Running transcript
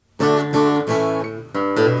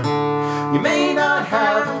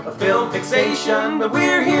conversation, but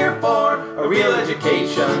we're here for a real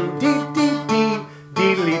education.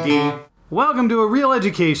 Dee-dee-dee, Welcome to A Real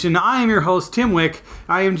Education. I am your host, Tim Wick.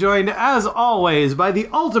 I am joined, as always, by the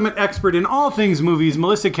ultimate expert in all things movies,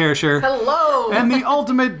 Melissa Kersher. Hello! And the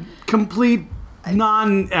ultimate, complete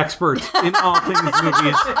non-expert in all things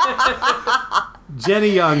movies, Jenny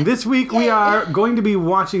Young. This week we are going to be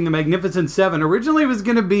watching The Magnificent Seven. Originally it was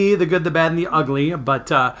going to be The Good, the Bad, and the Ugly,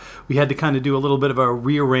 but we had to kind of do a little bit of a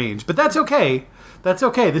rearrange. But that's okay. That's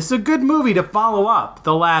okay. This is a good movie to follow up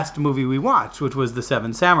the last movie we watched, which was The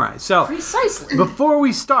Seven Samurai. So, Precisely. Before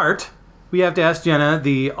we start, we have to ask Jenna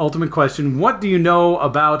the ultimate question. What do you know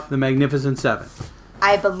about The Magnificent Seven?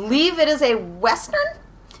 I believe it is a Western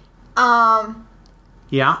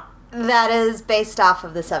Yeah? that is based off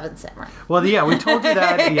of The Seven Samurai. Well, yeah, we told you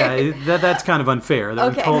that. Yeah, that's kind of unfair that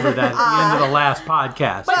we Okay. told her that at the end of the last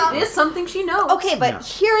podcast. But it is something she knows. Okay, but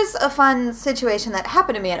here's a fun situation that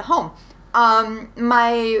happened to me at home.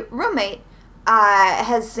 My roommate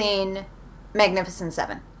has seen Magnificent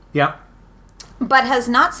Seven, Yep. but has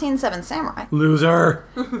not seen Seven Samurai. Loser.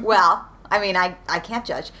 Well, I mean, I can't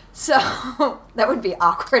judge. So that would be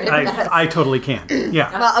awkward at best. I totally can.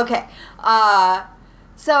 Yeah. Well, okay.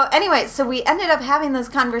 So anyway, so we ended up having this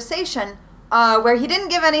conversation where he didn't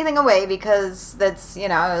give anything away because that's, it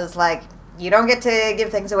was like, you don't get to give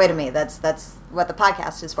things away to me. That's what the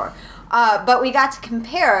podcast is for. But we got to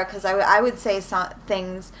compare because I would say some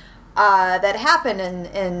things that happen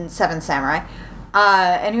in Seven Samurai.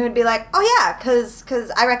 And he would be like, oh yeah,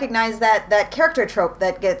 because I recognize that character trope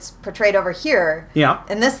that gets portrayed over here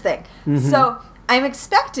in this thing. Mm-hmm. So I'm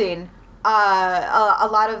expecting a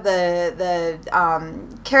lot of the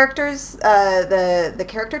characters, the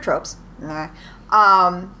character tropes,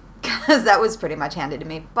 because that was pretty much handed to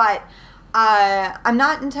me. But I'm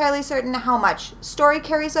not entirely certain how much story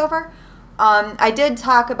carries over. I did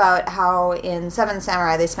talk about how in Seven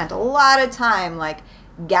Samurai they spent a lot of time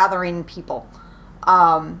gathering people.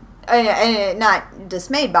 And not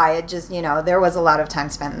dismayed by it, just, there was a lot of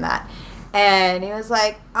time spent in that. And he was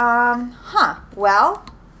like, well,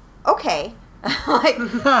 okay. And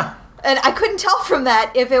I couldn't tell from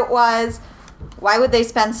that if it was, why would they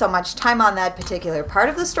spend so much time on that particular part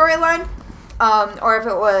of the storyline? Or if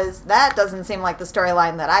it was, that doesn't seem like the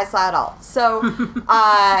storyline that I saw at all. So,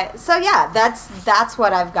 so yeah, that's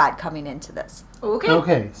what I've got coming into this.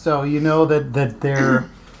 Okay, so you know that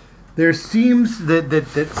there seems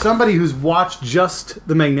that somebody who's watched just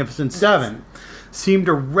The Magnificent Seven seemed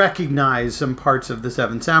to recognize some parts of the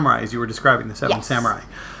Seven Samurai as you were describing the Seven Samurai.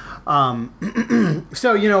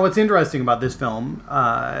 So, what's interesting about this film,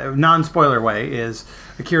 non-spoiler way, is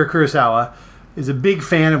Akira Kurosawa is a big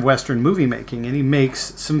fan of Western movie making, and he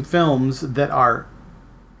makes some films that are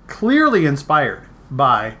clearly inspired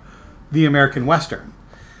by the American Western.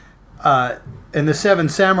 And The Seven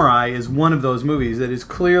Samurai is one of those movies that is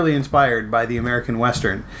clearly inspired by the American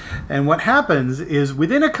Western. And what happens is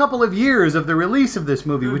within a couple of years of the release of this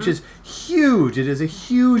movie, which is huge, it is a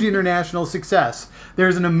huge international success,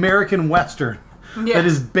 there's an American Western that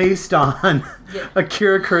is based on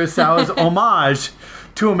Akira Kurosawa's homage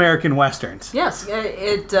to American Westerns. Yes,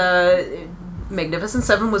 Magnificent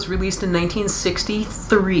Seven was released in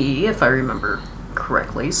 1963, if I remember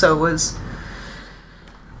correctly. So it was...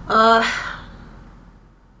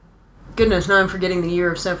 goodness, now I'm forgetting the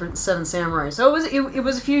year of Seven Samurai. So it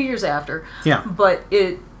was a few years after. Yeah. But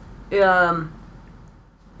it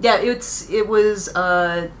was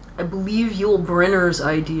I believe Yul Brynner's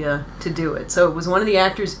idea to do it. So it was one of the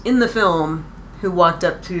actors in the film who walked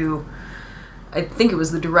up to, I think it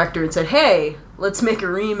was the director, and said, "Hey, let's make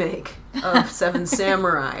a remake of Seven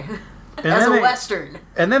Samurai as a Western."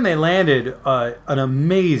 And then they landed an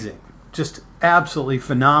amazing, just absolutely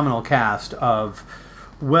phenomenal cast of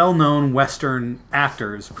well-known Western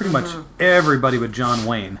actors, pretty much everybody but John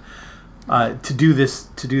Wayne, to do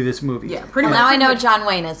this movie. Yeah, pretty much. Now I know John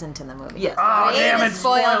Wayne isn't in the movie. Yes. Oh, damn it!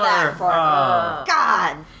 Spoil that for me.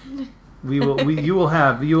 God. You will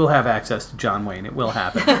have access to John Wayne. It will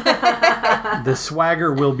happen. The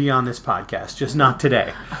swagger will be on this podcast, just not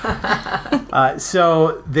today.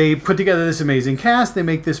 So they put together this amazing cast. They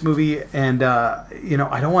make this movie, and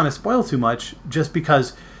I don't want to spoil too much, just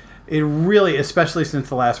because it really, especially since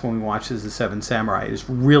the last one we watched is The Seven Samurai, it is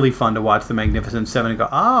really fun to watch The Magnificent Seven and go,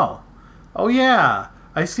 oh yeah,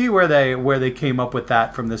 I see where they came up with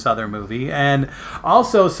that from this other movie, and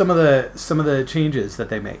also some of the changes that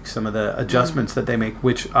they make, some of the adjustments that they make,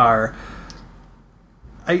 which are,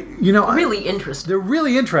 really interesting. They're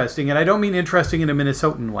really interesting, and I don't mean interesting in a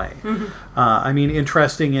Minnesotan way. I mean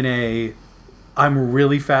interesting in a, I'm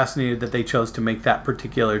really fascinated that they chose to make that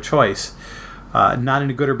particular choice. not in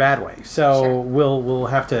a good or bad way. So Sure. we'll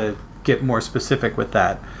have to get more specific with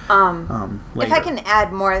that. Later. If I can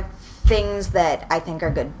add more things that I think are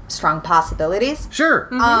good, strong possibilities. Sure.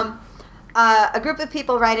 A group of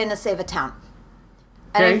people ride in to save a town.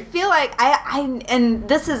 And I Okay. feel like and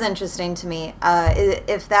this is interesting to me,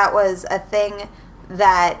 if that was a thing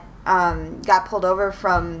that got pulled over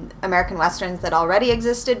from American Westerns that already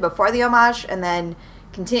existed before the homage and then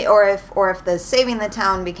continue, or if the saving the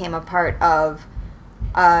town became a part of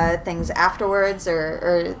things afterwards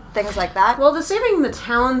or things like that. Well, the saving the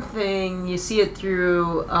town thing, you see it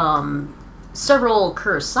through several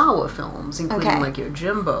Kurosawa films, including Okay. like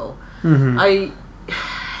Yojimbo. Mm-hmm.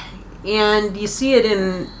 And you see it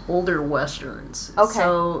in older westerns. Okay.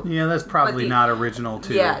 So Yeah, that's probably but the- not original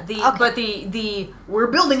too. yeah, Okay. but the we're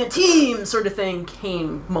building a team sort of thing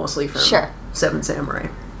came mostly from Sure. Seven Samurai.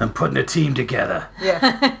 I'm putting a team together.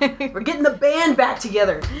 Yeah, we're getting the band back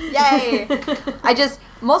together. Yay!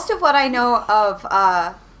 Most of what I know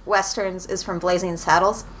of westerns is from Blazing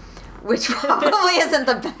Saddles, which probably isn't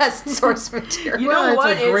the best source material. You know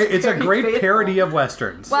what? It's a very great faithful. parody of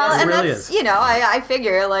westerns. Well, it and really that's, is. I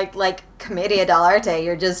figure like Commedia dell'arte,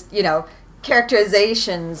 you're just,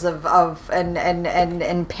 characterizations of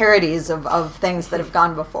and parodies of things that have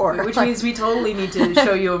gone before. Which means we totally need to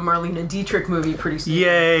show you a Marlene Dietrich movie pretty soon.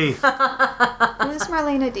 Yay! Who's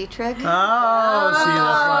Marlene Dietrich? Oh, see, that's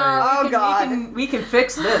why. Oh, God. We can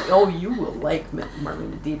fix this. Oh, you will like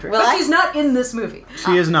Marlene Dietrich. Will But I? she's not in this movie.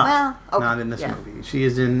 She is not. well, okay. Not in this Yeah. movie. She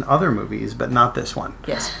is in other movies, but not this one,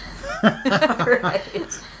 Yes. Right.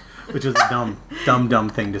 which is a dumb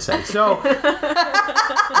thing to say. So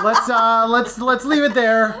let's leave it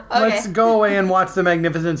there. Okay. Let's go away and watch The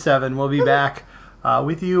Magnificent Seven. We'll be back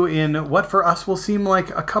with you in what for us will seem like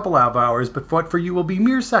a couple of hours, but what for you will be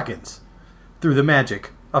mere seconds through the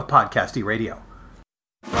magic of Podcasty Radio.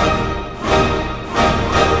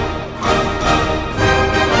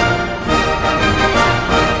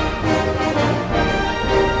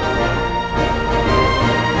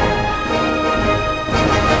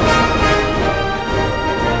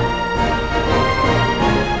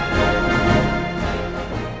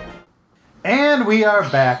 And we are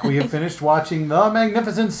back. We have finished watching The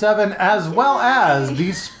Magnificent Seven as well as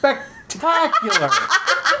the spectacular,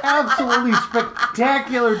 absolutely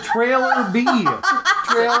spectacular Trailer B.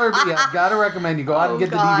 Trailer B. I've got to recommend you go out and get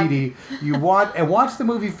God. the DVD. You watch the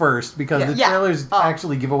movie first because the Yeah. trailers Oh.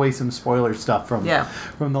 actually give away some spoiler stuff from Yeah.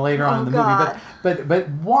 the later on in the God. movie. But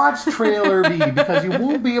watch Trailer B because you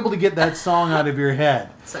won't be able to get that song out of your head.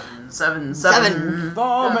 Seven.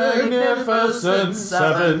 The Magnificent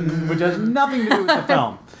Seven, which has nothing to do with the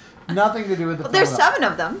film. Nothing to do with the film. There's at all. 7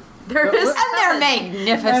 of them. There is. And they're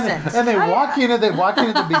magnificent. And they walk in at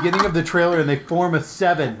the beginning of the trailer and they form a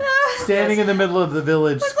 7 standing in the middle of the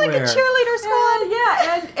village It's like square. a cheerleader squad.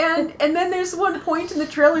 Yeah, and then there's one point in the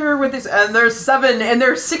trailer where there's 7 and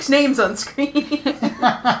there's 6 names on screen.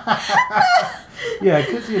 Yeah,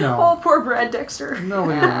 because Oh, poor Brad Dexter.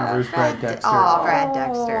 nobody remembers Brad Dexter. Oh, Brad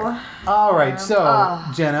Dexter. All right, so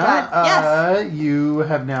Jenna, God, yes. you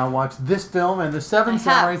have now watched this film and the Seven I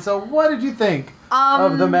Samurai. have. So, what did you think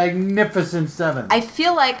of the Magnificent Seven? I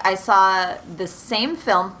feel like I saw the same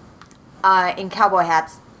film in cowboy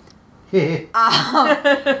hats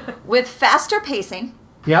with faster pacing.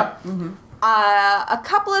 Yep. A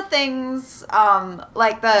couple of things,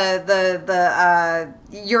 like the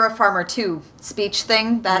 "You're a Farmer Too" speech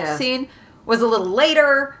thing. That Yeah. scene was a little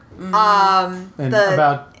later. And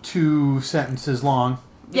about 2 sentences long.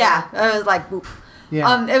 Yeah, it was like, boop.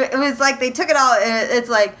 Yeah. It was like they took it all. It's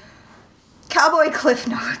like cowboy cliff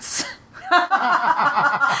notes.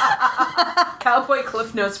 Cowboy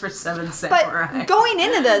Cliff Notes for Seven Samurai. But going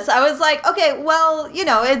into this, I was like, okay, well,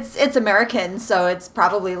 it's American, so it's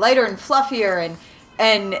probably lighter and fluffier,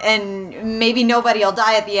 and maybe nobody will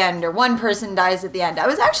die at the end, or one person dies at the end. I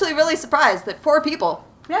was actually really surprised that 4 people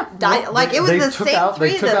died. Like, it was They the took same out, 3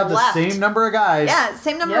 They took that out the left. same number of guys. Yeah,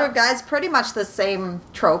 same number Yeah. of guys, pretty much the same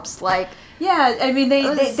tropes. Like, Yeah, I mean,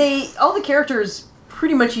 It was- they all the characters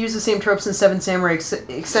pretty much use the same tropes in Seven Samurai,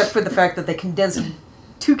 except for the fact that they condensed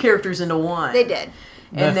 2 characters into one. they did.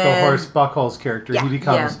 That's And the then- horse Buckles character. Yeah.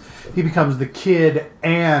 He becomes the kid,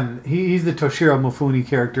 and he's the Toshiro Mifune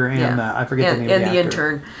character, and I forget the name and of the the actor.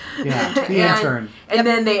 intern. Yeah, the intern. And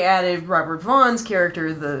then they added Robert Vaughn's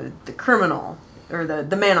character, the criminal, or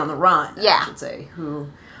the man on the run, Yeah. I should say, who...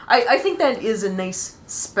 I think that is a nice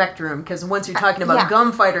spectrum, because once you're talking about Yeah.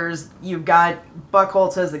 gunfighters, you've got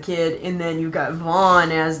Buckholz as the kid, and then you've got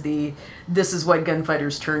Vaughn as this is what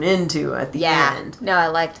gunfighters turn into at the Yeah. end. No, I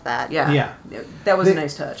liked that. Yeah. That was a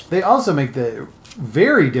nice touch. They also make the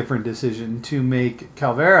very different decision to make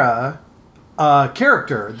Calvera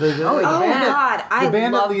character. The Oh God, I the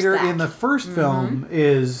bandit loved leader that. in the first film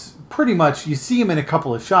is pretty much, you see him in a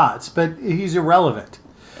couple of shots, but he's irrelevant.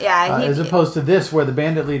 Yeah, As opposed to this, where the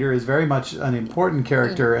bandit leader is very much an important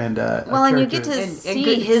character and well, and you get to And see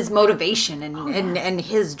good- his motivation and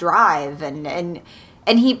his drive and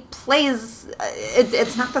he plays.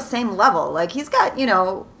 It's not the same level. Like he's got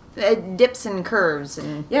dips and curves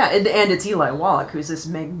and Yeah, and it's Eli Wallach, who's this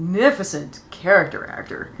magnificent character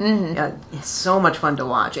actor. Yeah, it's so much fun to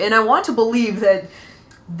watch. And I want to believe that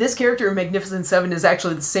this character in Magnificent Seven is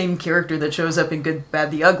actually the same character that shows up in Good,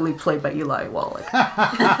 Bad, the Ugly, played by Eli Wallach.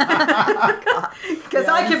 Because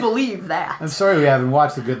I can believe that. I'm sorry we haven't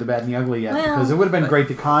watched The Good, the Bad, and the Ugly yet, because it would have been great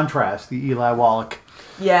to contrast the Eli Wallach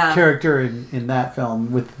Yeah. character in that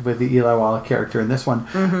film with the Eli Wallach character in this one.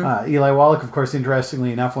 Eli Wallach, of course,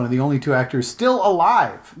 interestingly enough, one of the only two actors still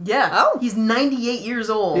alive. Yeah. Oh. He's 98 years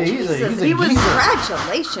old. Yeah, he's a he was geezer.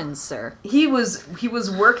 congratulations, sir. He was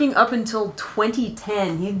working up until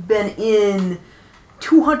 2010. He'd been in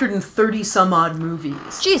 230 some odd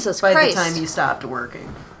movies. Jesus by Christ. the time he stopped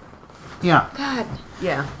working. Yeah. God,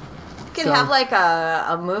 Yeah. you could So- have like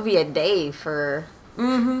a movie a day for.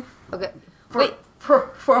 Okay. Wait.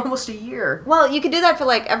 For almost a year. Well, you could do that for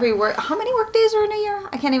like every work. How many work days are in a year?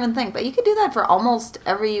 I can't even think. But you could do that for almost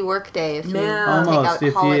every work day if you Yeah. take Almost. out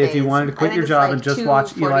If holidays. you wanted to I quit think your it's job like and just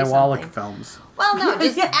watch Eli 240 Wallach something. films. Well, no,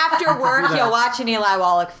 just after work that. you'll watch an Eli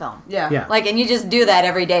Wallach film. Yeah. Yeah. Like, and you just do that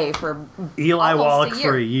every day for Eli almost Wallach a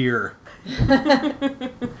for a year.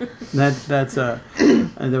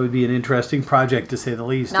 That would be an interesting project, to say the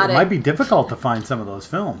least. Not it it. might be difficult to find some of those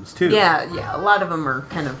films too. Yeah, a lot of them are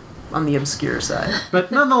kind of on the obscure side.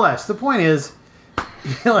 But nonetheless, the point is,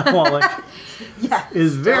 Eli Wallach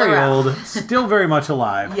is very around. old, still very much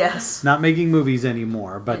alive. Yes. Not making movies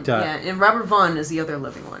anymore, but Yeah, and Robert Vaughn is the other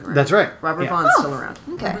living one, right? that's right. Robert Yeah. Vaughn's still around.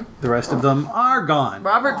 Okay. The rest of them are gone.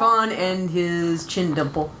 Robert Vaughn and his chin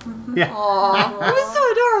dimple. Yeah. Aw, it was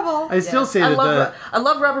so adorable. I still say I that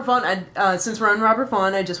love Robert Vaughn. Since we're on Robert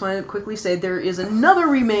Vaughn, I just want to quickly say there is another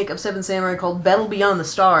remake of Seven Samurai called Battle Beyond the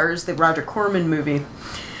Stars, the Roger Corman movie,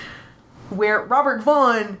 where Robert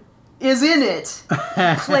Vaughn is in it,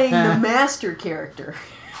 playing the master character.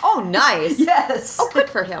 Oh, nice. Yes. Oh, good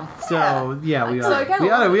for him. So yeah, we So I kinda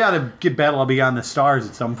love ought to get Battle Beyond the Stars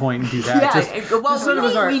at some point and do that. Yeah. Just well, sort of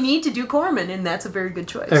as our we need to do Corman, and that's a very good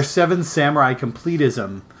choice. Seven Samurai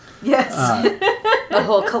completism Yes. The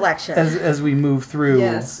whole collection. as we move through.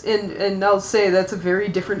 Yes, and I'll say that's a very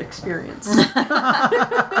different experience.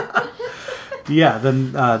 Yeah,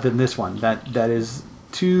 than this one. That is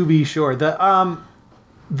to be sure.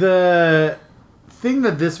 The thing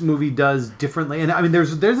that this movie does differently, and I mean,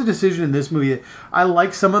 there's a decision in this movie that I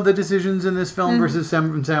like some of the decisions in this film versus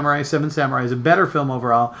Seven Samurai. Seven Samurai is a better film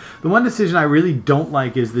overall. The one decision I really don't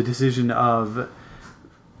like is the decision of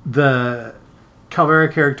the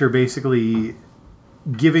Calvera character basically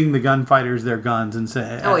giving the gunfighters their guns and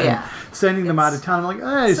sending them out of town. I'm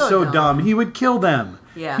like, it's so so dumb. dumb. He would kill them.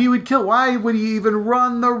 Yeah. He would kill. Why would he even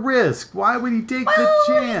run the risk? Why would he take the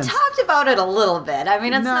chance? We talked about it a little bit. I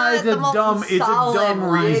mean, it's No, not it's the a most dumb- it's a solid dumb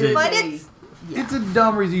one, reason. but it's It's a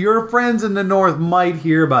dumb reason. Your friends in the North might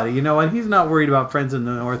hear about it. You know what? He's not worried about friends in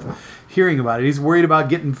the North hearing about it. He's worried about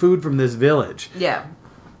getting food from this village. Yeah.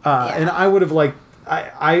 And I would have liked.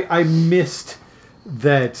 I missed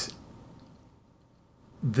that.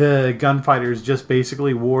 The gunfighters just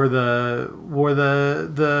basically wore the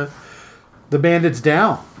bandits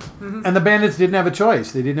down, and the bandits didn't have a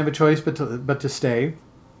choice. They didn't have a choice but to stay.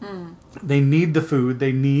 They need the food.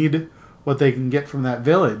 They need what they can get from that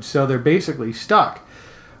village. So they're basically stuck.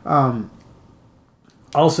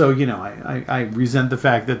 Also, I resent the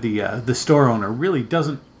fact that the store owner really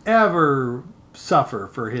doesn't ever suffer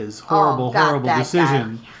for his horrible that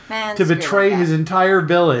decision guy. Man, to screw betray that guy. his entire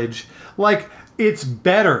village. Like, it's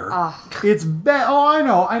better. It's I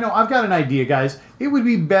know. I've got an idea, guys. It would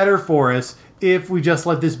be better for us if we just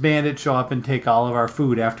let this bandit show up and take all of our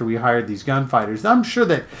food after we hired these gunfighters. I'm sure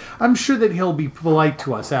that he'll be polite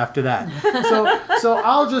to us after that. So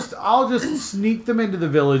I'll just sneak them into the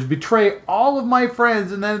village, betray all of my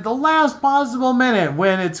friends, and then at the last possible minute,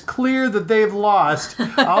 when it's clear that they've lost,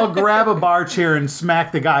 I'll grab a bar chair and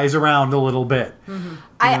smack the guys around a little bit.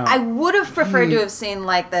 I would have preferred to have seen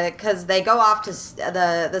because they go off to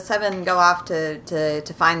the seven go off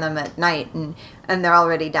to find them at night and they're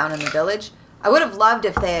already down in the village. I would have loved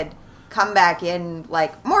if they had come back in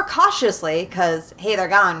more cautiously because hey, they're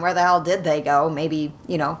gone. Where the hell did they go? Maybe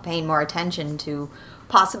paying more attention to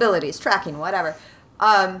possibilities, tracking, whatever.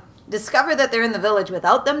 Discover that they're in the village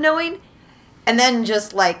without them knowing, and then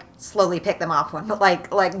just like slowly pick them off one, but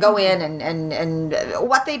like go in and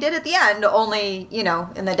what they did at the end, only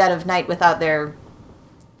in the dead of night without their.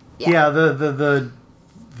 Yeah, the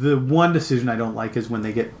one decision I don't like is when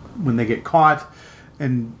they get caught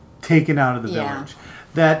and taken out of the village.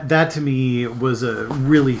 That to me was a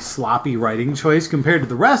really sloppy writing choice compared to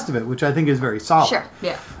the rest of it, which I think is very solid. Sure.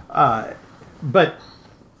 Yeah. But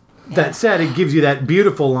that said, it gives you that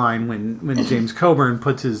beautiful line when James Coburn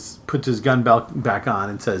puts his gun belt back on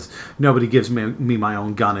and says, "Nobody gives me my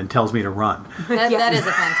own gun and tells me to run." That is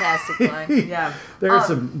a fantastic line. Yeah.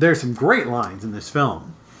 There's some great lines in this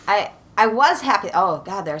film. I was happy. Oh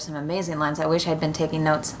God, there are some amazing lines. I wish I'd been taking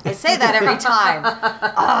notes. I say that every time.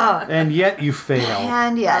 And yet you fail.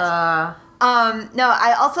 And yet. No,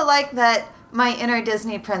 I also like that my inner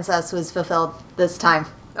Disney princess was fulfilled this time.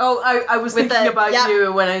 Oh, I was thinking about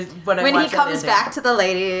you when he comes back to the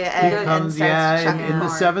lady and starts chucking in the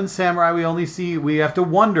corn. Seven Samurai we have to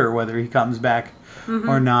wonder whether he comes back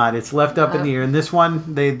or not. It's left up in the air. In this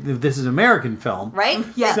one, this is an American film, right?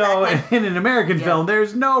 Yeah. So in an American film,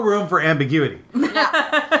 there's no room for ambiguity.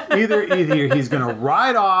 Either he's going to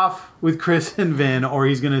ride off with Chris and Vin, or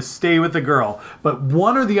he's going to stay with the girl. But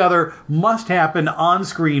one or the other must happen on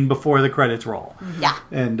screen before the credits roll. Yeah.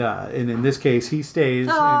 And in this case, he stays.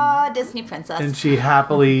 Disney princess. And she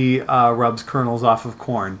happily rubs kernels off of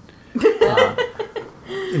corn.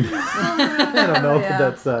 I don't know if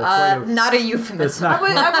that's quite not a euphemism. That's not.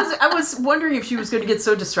 I was wondering if she was going to get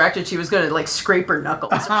so distracted she was going to like scrape her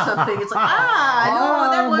knuckles or something. It's like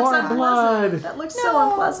no, that looks more unpleasant. blood. That looks so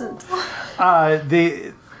unpleasant.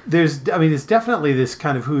 It's definitely this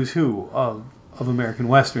kind of who's who of American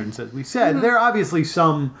westerns, as we said. There are obviously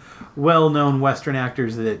some well-known Western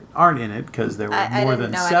actors that aren't in it because there were more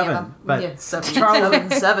than seven. But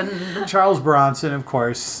seven. Charles Bronson, of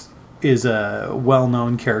course, is a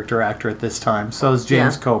well-known character actor at this time. So is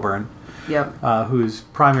James Coburn. Yep. Whose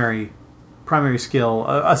primary skill,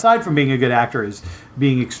 aside from being a good actor, is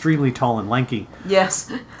being extremely tall and lanky. Yes.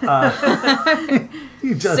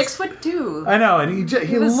 He just 6'2". I know, and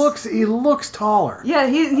he looks taller. Yeah,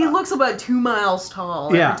 he looks about 2 miles tall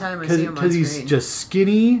every time I see him on because he's screen. just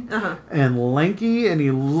skinny and lanky, and he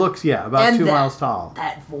looks about 2 miles tall.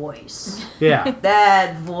 That voice. Yeah.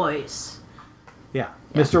 That voice. Yeah.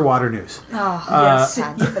 Mr. Water News. Oh, Yes.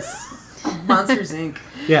 Monsters Inc.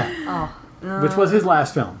 Yeah. Which was his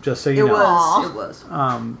last film, just so you know. It was.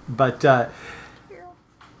 But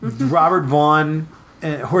Robert Vaughn,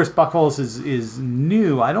 Horace Buckles is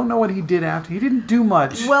new. I don't know what he did after. He didn't do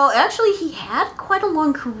much. Well, actually, he had quite a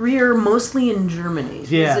long career, mostly in Germany.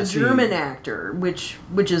 Yeah, he's a German actor, which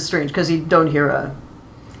is strange because you don't hear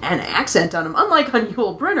an accent on him, unlike on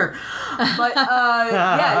Yul Brynner. But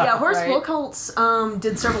Horace Buckles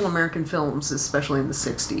did several American films, especially in the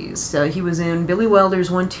 60s. He was in Billy Wilder's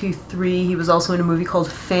 1, 2, 3. He was also in a movie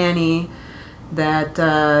called Fanny that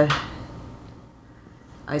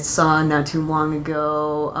I saw not too long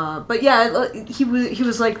ago. But yeah, he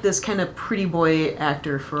was like this kind of pretty boy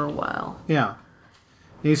actor for a while. Yeah.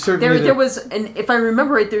 He's certainly there was, and if I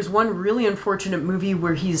remember right, there's one really unfortunate movie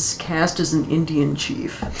where he's cast as an Indian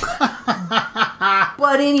chief.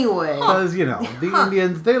 But anyway, because the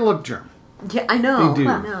Indians, they look German. Yeah, I know. They do.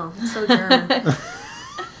 I know. It's so German.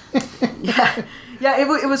 Yeah.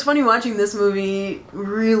 It was funny watching this movie,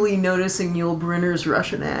 really noticing Yul Brynner's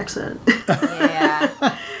Russian accent.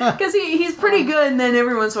 Yeah. Because he's pretty good, and then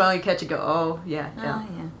every once in a while you catch it, go, oh yeah.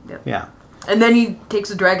 Yeah. And then he takes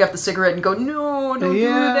a drag off the cigarette and go, no, don't do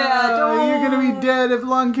that. Don't. You're going to be dead of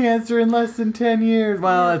lung cancer in less than 10 years.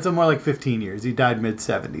 Well, it's more like 15 years. He died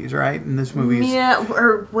mid-70s, right? In this movie. Yeah,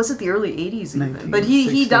 or was it the early 80s even? But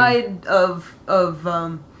he died of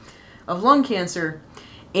lung cancer.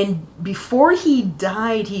 And before he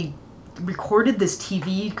died, he recorded this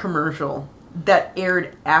TV commercial that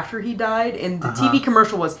aired after he died, and the TV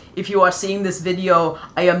commercial was, if you are seeing this video,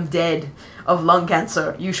 I am dead of lung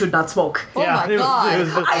cancer. You should not smoke. Oh my God.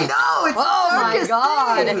 I know! It's my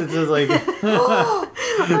God. It's just like,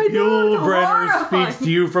 Yul Brynner speaks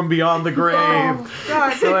to you from beyond the grave. Oh,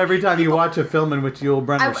 God. So every time you watch a film in which Yul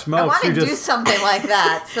Brynner smokes, I want you to just... do something like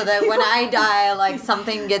that, so that when I die, like,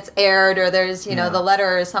 something gets aired, or there's, the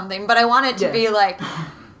letter or something, but I want it to be like,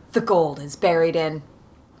 the gold is buried in...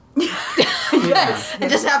 Yes.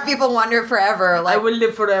 And just have people wonder forever. Like, I will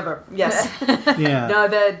live forever. Yes. Yeah. No,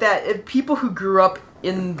 that people who grew up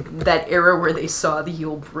in that era where they saw the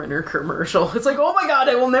Yul Brynner commercial, it's like, oh my God,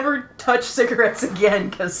 I will never touch cigarettes again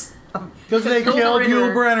because Because they killed Yul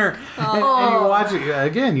Yul Brynner. And you watch it,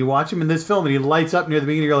 again, you watch him in this film and he lights up near the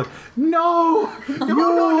beginning. You're like, no!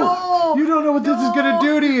 no. You don't know what this is going to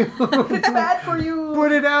do to you. It's bad for you.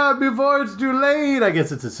 Put it out before it's too late. I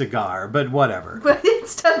guess it's a cigar, but whatever. But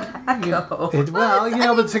it's tobacco.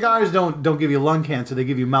 But cigars don't give you lung cancer. They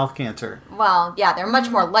give you mouth cancer. Well, yeah, they're much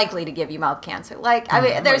more likely to give you mouth cancer. Like, I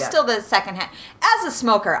mean, there's still the second hand. As a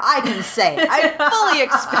smoker, I can say I fully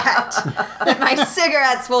expect that my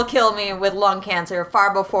cigarettes will kill me with lung cancer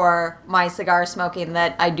far before my cigar smoking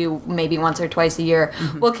that I do maybe once or twice a year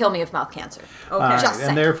will kill me with mouth cancer. Okay. All right, Just saying.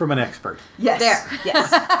 and they're from an expert. Yes. There. Yes.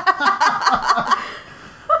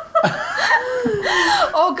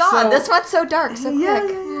 Oh, God, So- this went so dark so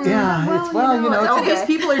quick. All these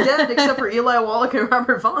people are dead except for Eli Wallach and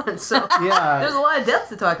Robert Vaughn. So Yeah. there's a lot of deaths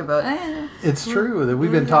to talk about. It's true that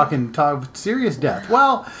we've been talking serious death.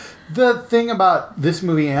 Well, the thing about this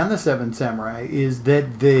movie and The Seven Samurai is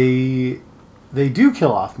that they do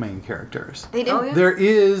kill off main characters. They do. Oh, yeah. There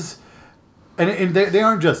is, and they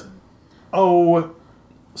aren't just,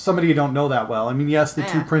 somebody you don't know that well. I mean, yes, the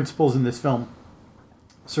two Yeah. principals in this film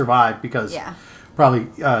survived because Yeah. probably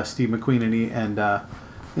Steve McQueen and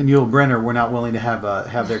Yul Brynner were not willing to have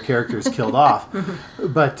their characters killed off.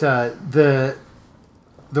 But the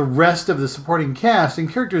rest of the supporting cast and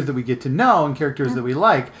characters that we get to know and characters that we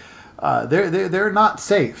like, they're not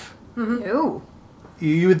safe. Ooh.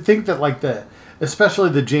 You would think that especially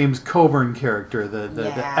the James Coburn character, the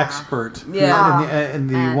Yeah. expert, Yeah. and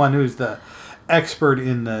the one who's the expert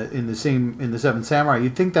in the Seven Samurai,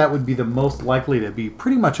 you'd think that would be the most likely to be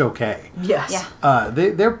pretty much okay. Yes. Yeah.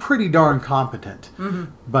 They're pretty darn competent,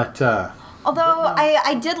 but Although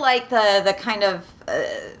I did like the kind of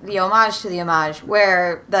the homage to the homage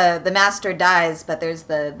where the master dies, but there's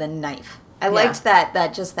the knife. I liked that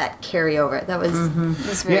carryover. That was,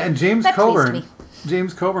 was very, yeah, and James that pleased Coburn. me.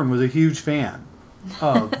 James Coburn was a huge fan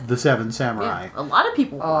of the Seven Samurai. A lot of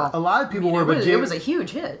people were. A lot of people were, but it was a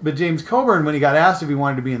huge hit. But James Coburn, when he got asked if he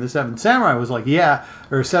wanted to be in the Seven Samurai, was like, yeah,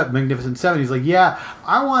 or Magnificent Seven. He's like, yeah,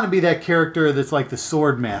 I want to be that character that's like the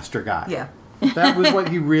sword master guy. Yeah. That was what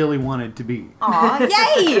he really wanted to be. Aw,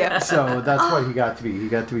 yay! So that's what he got to be. He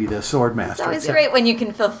got to be the sword It's master. always great when you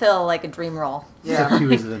can fulfill like a dream role. Except he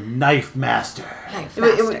was the knife master. Knife It,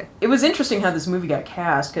 master. it was interesting how this movie got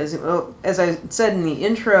cast because, as I said in the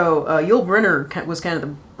intro, Yul Brynner was kind of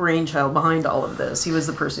the brainchild behind all of this. He was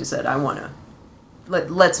the person who said, "I want to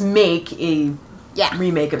let's make a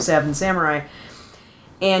remake of Seven Samurai."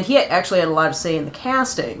 And he actually had a lot of say in the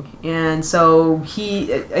casting. And so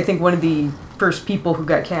I think one of the first people who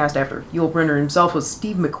got cast after Yul Brynner himself was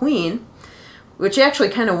Steve McQueen, which actually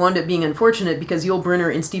kind of wound up being unfortunate because Yul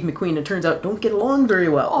Brynner and Steve McQueen, it turns out, don't get along very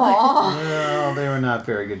well. Well, they were not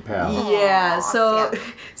very good pals. Yeah, so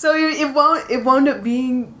it wound up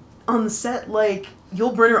being on the set like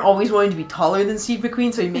Yul Brynner always wanted to be taller than Steve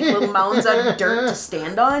McQueen, so he'd make little mounds out of dirt to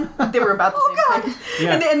stand on. They were about the same height.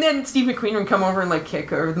 Yeah. And then Steve McQueen would come over and like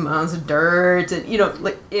kick over the mounds of dirt, and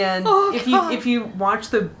if you watch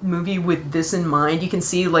the movie with this in mind, you can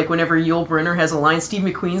see like whenever Yul Brynner has a line, Steve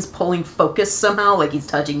McQueen's pulling focus somehow, like he's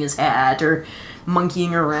touching his hat or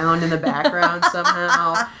monkeying around in the background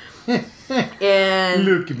somehow. And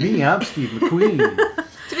Look at me, I'm Steve McQueen.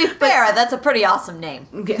 To be fair, that's a pretty awesome name.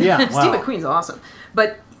 Yeah, wow. Steve McQueen's awesome.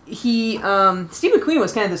 But Steve McQueen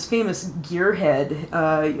was kind of this famous gearhead,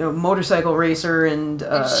 motorcycle racer and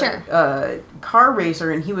car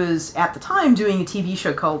racer, and he was at the time doing a TV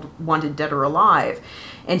show called Wanted Dead or Alive,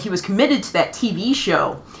 and he was committed to that TV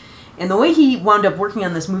show. And the way he wound up working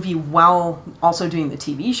on this movie while also doing the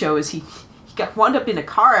TV show is he wound up in a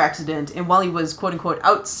car accident, and while he was quote unquote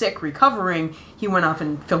out sick recovering, he went off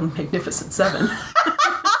and filmed Magnificent Seven.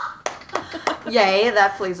 Yay,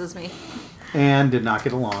 that pleases me. And did not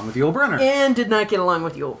get along with Yul Brynner. And did not get along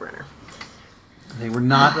with Yul Brynner. They were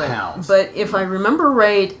not pals. But if I remember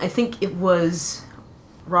right, I think it was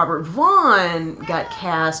Robert Vaughn got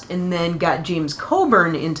cast and then got James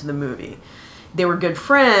Coburn into the movie. They were good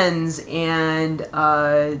friends, and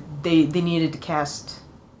they needed to cast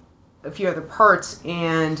a few other parts,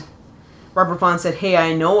 and Robert Vaughn said, "Hey,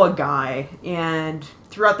 I know a guy," and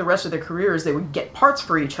throughout the rest of their careers, they would get parts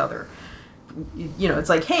for each other. You know, it's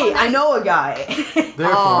like, "Hey, I know a guy."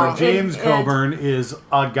 Therefore, James and- Coburn is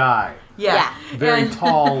a guy. Yeah. Very And-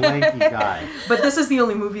 tall, lanky guy. But this is the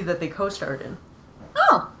only movie that they co-starred in.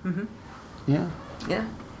 Oh, Yeah. Yeah.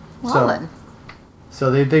 well So- then. So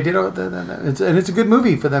they did, it's a good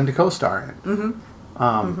movie for them to co-star in.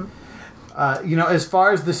 As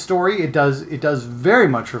far as the story, it does very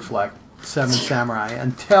much reflect Seven Samurai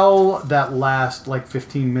until that last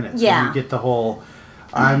 15 minutes. Yeah. When you get the whole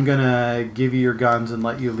I'm gonna give you your guns and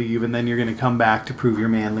let you leave, and then you're gonna come back to prove your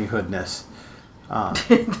manlyhoodness.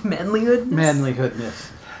 Manlyhood? Manlyhoodness.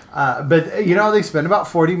 But you know, they spend about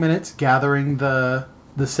 40 minutes gathering the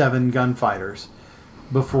 7 gunfighters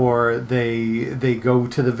before they go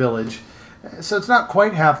to the village. So it's not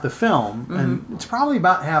quite half the film, and it's probably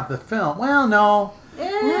about half the film. Well, no,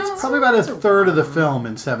 it's probably about a third of the film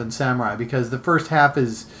in Seven Samurai, because the first half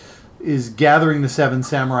is gathering the 7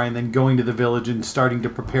 samurai and then going to the village and starting to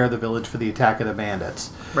prepare the village for the attack of the bandits.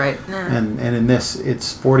 Right. And in this,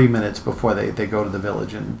 it's 40 minutes before they go to the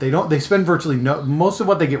village, and they spend virtually most of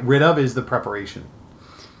what they get rid of is the preparation.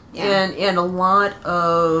 Yeah. And a lot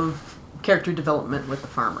of character development with the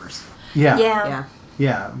farmers. Yeah. Yeah.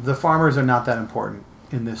 Yeah, the farmers are not that important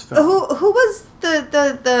in this film. Who was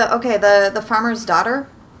the farmer's daughter?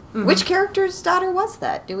 Which character's daughter was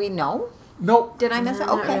that? Do we know? Nope. Did I miss it?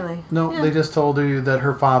 Not Okay. really. No, Yeah. they just told you that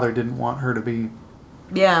her father didn't want her to be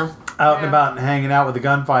Yeah. out and about and hanging out with the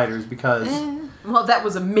gunfighters because... Well, that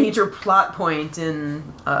was a major plot point in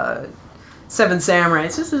Seven Samurai.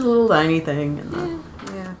 It's just a little tiny thing. And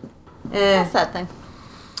What's that thing?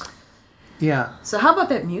 Yeah. So how about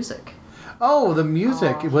that music? Oh, the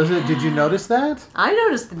music. Was it? Did you notice that? I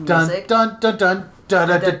noticed the Dun music. dun dun dun dun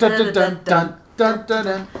dun dun dun dun dun dun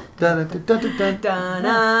dun dun dun dun dun.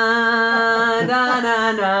 Da-na,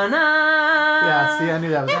 da-na-na-na. Yeah, see, I knew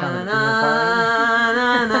that was coming.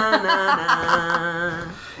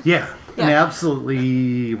 Da-na-na-na-na. Yeah, Yeah. an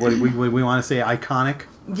absolutely what we want to say iconic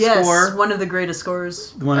Yes, score. one of the greatest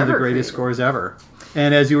scores. One of the ever greatest created. scores ever.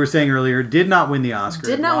 And as you were saying earlier, did not win the Oscar.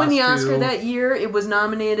 Did It not win the lost Oscar to that year. It was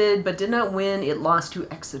nominated, but did not win. It lost to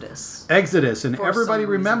Exodus. Exodus, and For everybody some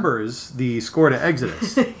reason. remembers the score to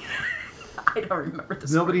Exodus. I don't remember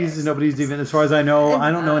this. Nobody's even, as far as I know,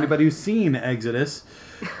 I don't know anybody who's seen Exodus.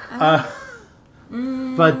 But Okay.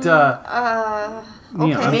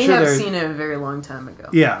 you know, I'm May sure have there's- seen it a very long time ago.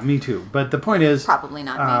 Yeah, me too. But the point is, Probably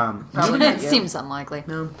not me. Probably not It you. seems unlikely.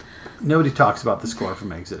 No. nobody talks about the score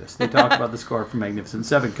from Exodus. They talk about the score from Magnificent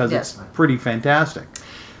Seven because Yes. it's pretty fantastic.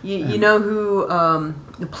 You know who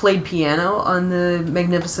played piano on the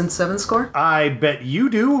Magnificent Seven score? I bet you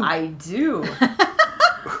do. I do.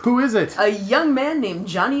 Who is it? A young man named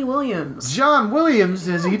Johnny Williams. John Williams.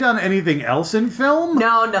 Has he done anything else in film?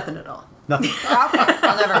 No, nothing at all. Nothing. Okay,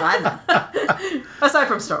 well, never mind then. Aside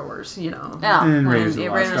from Star Wars, you know. Yeah. And Raiders of the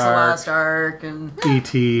Raiders of Lost the Ark. Lost Ark and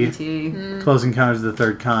E.T. E.T. Close Encounters of the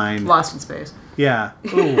Third Kind. Lost in Space. Yeah.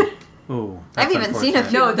 Ooh. Ooh. I've that's even seen a unfortunate.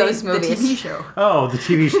 few No, of those the movies. TV show. Oh, the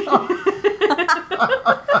TV show.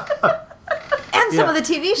 And some of the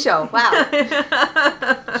TV show.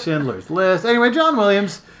 Wow. Schindler's List. Anyway, John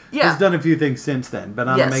Williams Yeah. has done a few things since then, but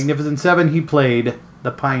on Yes. the Magnificent Seven, he played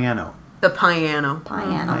the piano. The piano.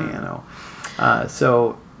 Piano.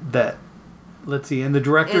 So that, let's see, and the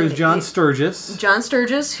director is And John it- Sturgis. John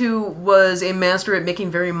Sturgis, who was a master at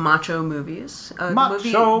making very macho movies. The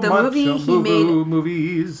movie he made,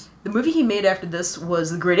 movies. the movie he made after this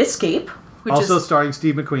was The Great Escape, which Also is starring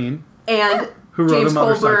Steve McQueen. and Who rode James a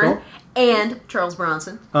motorcycle. Colburn and Charles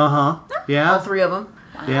Bronson. Uh-huh. Yeah. All three of them.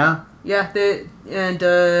 Yeah, Yeah,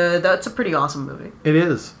 that's a pretty awesome movie. it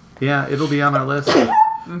is. Yeah, it'll be on our list.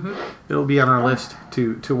 It'll be on our list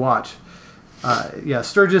to watch. Yeah,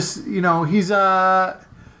 Sturgis, you know, he's what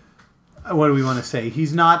do we want to say?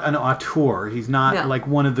 He's not an auteur. He's not No. like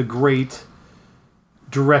one of the great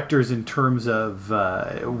directors in terms of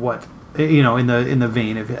what, you know, in the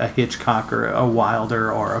vein of a Hitchcock or a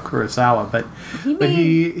Wilder or a Kurosawa, but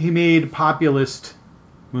he made populist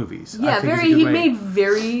movies. I Yeah, think is a he good way. made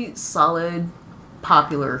very solid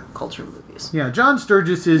popular culture movies. Yeah, John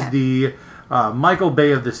Sturgis is the Michael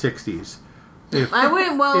Bay of the '60s. If, I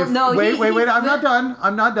wouldn't. Well, no. Wait. I'm not done.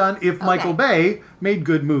 I'm not done. If Michael Bay made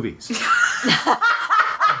good movies.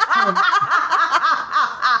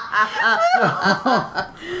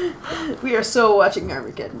 We are so watching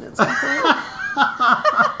Armageddon. It's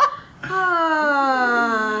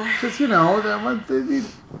Because you know,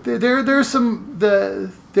 there's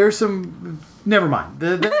some never mind.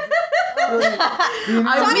 anyway.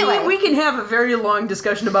 we can have a very long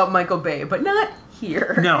discussion about Michael Bay, but not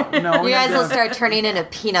here. No. You guys will start turning into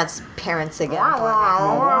Peanuts parents again.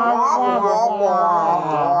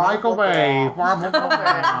 Michael Bay.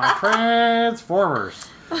 Transformers.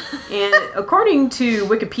 And according to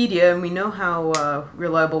Wikipedia, and we know how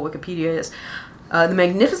reliable Wikipedia is, The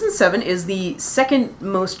Magnificent Seven is the second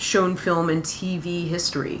most shown film in TV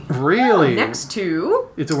history. Really? Next to,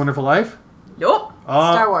 It's a Wonderful Life. nope,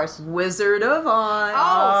 Star Wars. Wizard of Oz.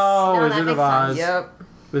 Oh, no, that Wizard of makes Oz. sense. Yep.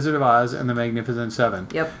 Wizard of Oz and the Magnificent Seven.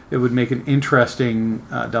 Yep. It would make an interesting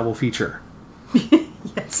double feature.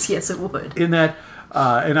 Yes, it would. In that,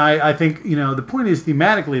 And I think, the point is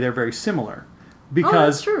thematically they're very similar.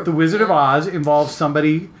 Because that's true. The Wizard of Oz involves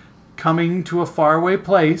somebody coming to a faraway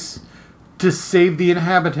place to save the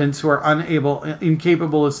inhabitants who are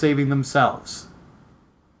incapable of saving themselves.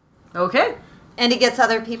 Okay. And he gets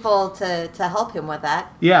other people to help him with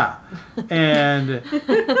that. Yeah. And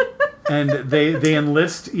they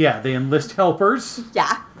enlist helpers,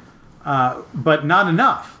 Yeah. but not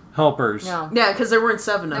enough helpers. No. Yeah, because there weren't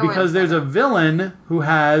 7 of them. Because there's a villain who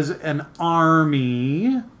has an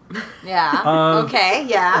army Yeah. Of- Okay.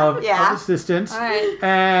 Yeah. of yeah. assistants. All right.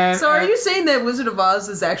 And So are you saying that Wizard of Oz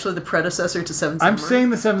is actually the predecessor to Seven Samurai? I'm saying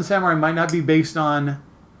the Seven Samurai might not be based on.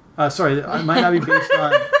 It might not be based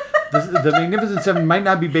on. The Magnificent Seven might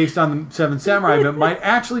not be based on the Seven Samurai, but might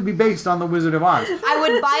actually be based on the Wizard of Oz. I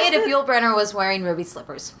would buy it if Yul Brynner was wearing ruby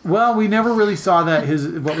slippers. Well, we never really saw what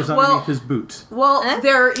was underneath his boots. Well, Huh?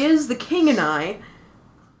 there is the King and I.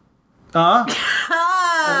 The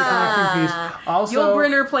connecting piece. Also, Yul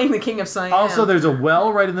Brynner playing the King of Siam. also, there's a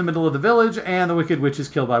well right in the middle of the village, and the Wicked Witch is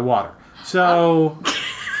killed by water. So,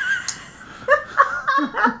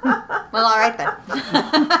 Well, all right then.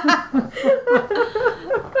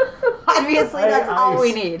 Obviously, that's all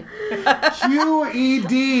we need.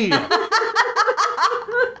 QED.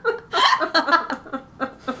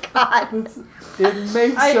 God. It makes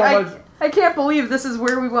so much. I can't believe this is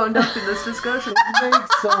where we wound up in this discussion.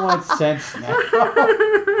 Makes so much sense now.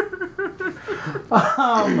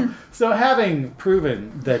 So having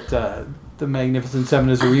proven that the Magnificent Seven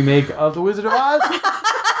is a remake of The Wizard of Oz,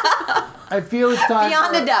 I feel it's time.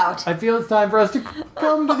 Beyond a doubt. I feel it's time for us to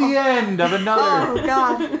come to the end of another Oh,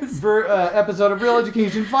 God. episode of Real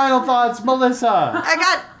Education. Final thoughts, Melissa. I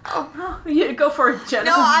got... Yeah, go for it, Jenna.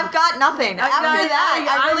 No, I've got nothing. After I- that,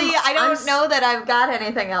 I I'm don't know that I've got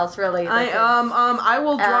anything else, really. I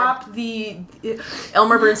will drop the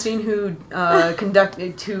Elmer Bernstein who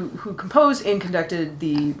composed and conducted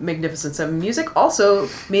the Magnificent Seven music. Also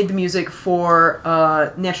made the music for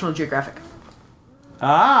National Geographic.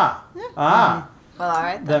 Ah. Well, all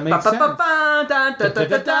right. That makes sense.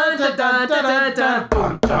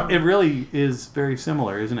 It really is very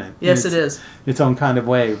similar, isn't it? Yes, In it is. Its own kind of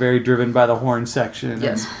way, very driven by the horn section. and-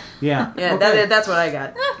 Yes. Yeah. Yeah, okay. that's what I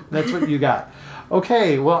got. That's what you got.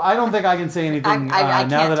 Okay, well, I don't think I can say anything I now can't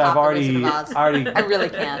that I've top the Wizard of Oz. already I really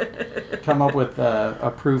can't. come up with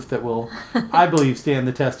a proof that will, I believe, stand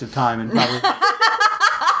the test of time and probably.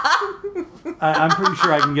 I'm pretty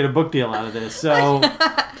sure I can get a book deal out of this, so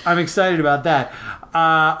I'm excited about that.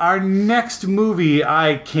 Our next movie,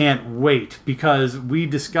 I can't wait because we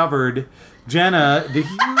discovered Jenna, the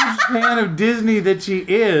huge fan of Disney that she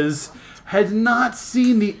is, has not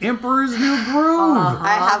seen The Emperor's New Groove.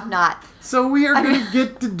 I have not. So we are going to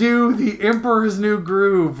get to do The Emperor's New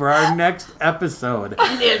Groove for our next episode.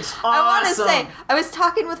 It's awesome. I want to say, I was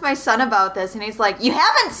talking with my son about this, and he's like, "You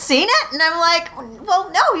haven't seen it?" And I'm like,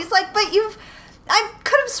 "Well, no." He's like, "But I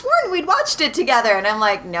could have sworn we'd watched it together." And I'm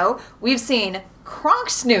like, "No, we've seen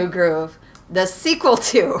Kronk's New Groove, the sequel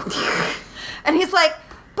to." And he's like,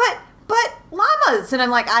 but llamas." And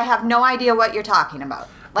I'm like, "I have no idea what you're talking about.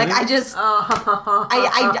 Like, I just,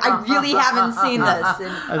 I really haven't seen this."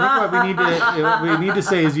 And I think what we need to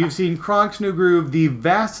say is you've seen Kronk's New Groove, the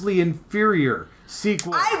vastly inferior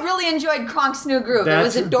sequel. I really enjoyed Kronk's New Groove. It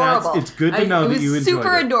was adorable. It's good to know It that was you enjoyed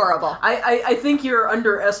super it. adorable. I think you're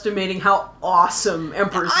underestimating how awesome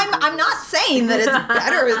Emperor's New Groove I'm not saying that it's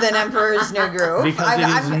better than Emperor's New Groove. Because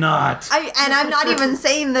it is not. And I'm not even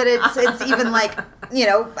saying that it's even like,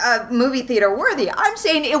 movie theater worthy. I'm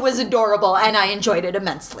saying it was adorable and I enjoyed it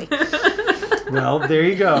immensely. Well, there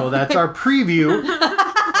you go. That's our preview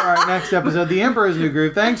for our next episode, The Emperor's New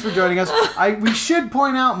Groove. Thanks for joining us. We should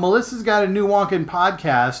point out Melissa's got a new Wonkin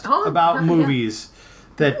podcast about movies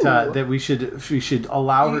that we should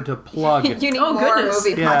allow her to plug. You need Oh, more goodness.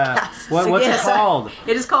 movie Yeah. podcasts. What's Yes, it called?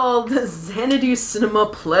 It is called the Xanadu Cinema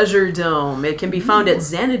Pleasure Dome. It can be found at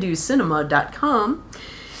xanaducinema.com.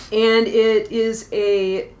 And it is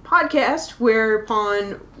a podcast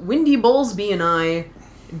whereupon Wendy Bowlesby and I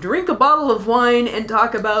drink a bottle of wine and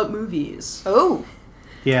talk about movies. Oh.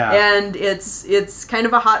 Yeah. And it's kind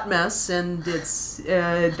of a hot mess, and that's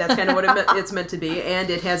kind of what it's meant to be. And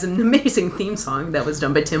it has an amazing theme song that was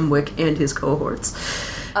done by Tim Wick and his cohorts,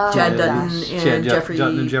 Chad Dutton and Jeffrey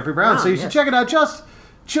Dutton and Jeffrey Brown. So you should check it out just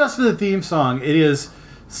for the theme song. It is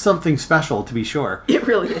something special, to be sure. It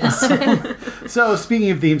really is. So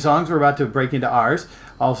speaking of theme songs, we're about to break into ours,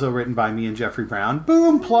 also written by me and Jeffrey Brown.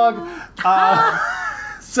 Boom, plug.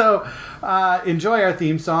 So enjoy our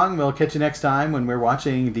theme song. We'll catch you next time when we're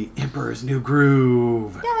watching The Emperor's New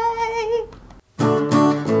Groove. Yay!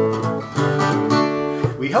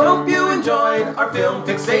 We hope you enjoy enjoyed our film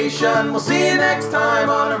fixation. We'll see you next time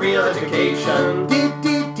on A Real Education. Dee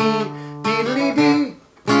dee dee, dee dee.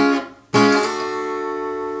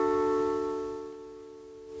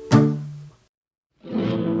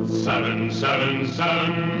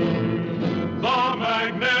 777, the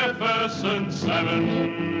Magnificent Seven.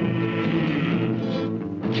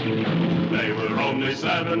 They were only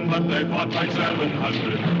 7, but they fought like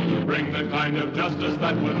 700 to bring the kind of justice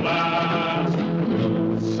that would last.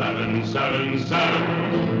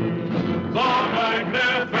 777, the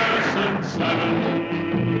Magnificent Seven.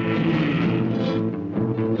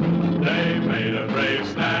 They made a brave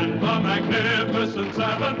stand, the Magnificent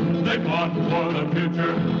Seven. They fought for the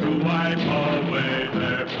future to wipe away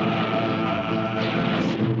their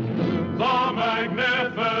past. The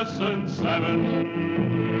Magnificent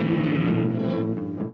Seven.